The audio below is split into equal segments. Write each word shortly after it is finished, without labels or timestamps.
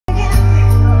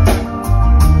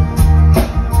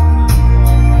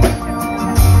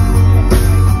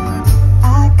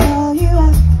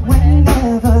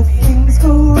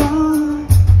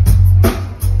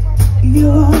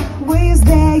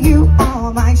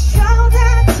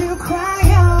shoulder to cry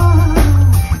on.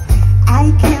 I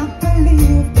can't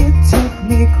believe it took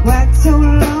me quite so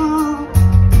long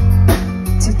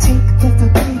to take the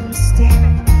forbidden step.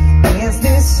 Is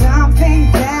this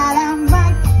something that I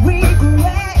might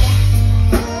regret?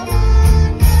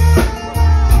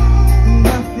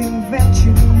 Nothing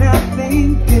venture, nothing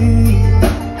gain.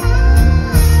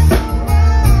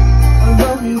 A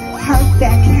lonely heart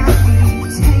that can't be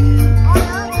tamed.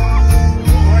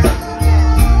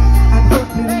 I'm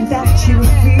hoping that you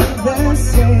feel the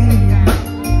same.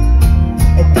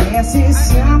 This is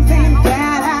something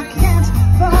that I can't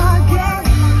forget.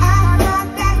 I thought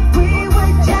that we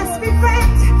would just be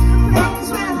friends. Things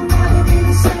will never be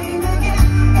the same again.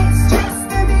 It's just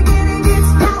the beginning,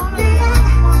 it's not the end.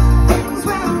 Things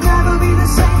will never be the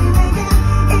same again.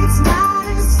 It's not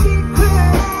a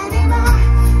secret anymore.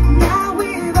 Now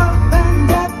we've opened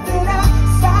up the door.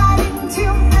 Starting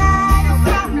tonight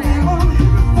from now on,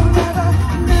 we'll never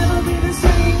be the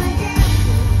same again.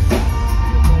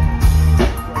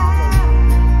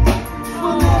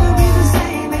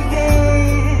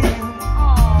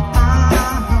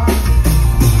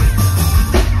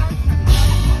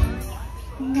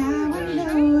 Now I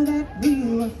know that we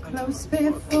were close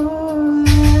before.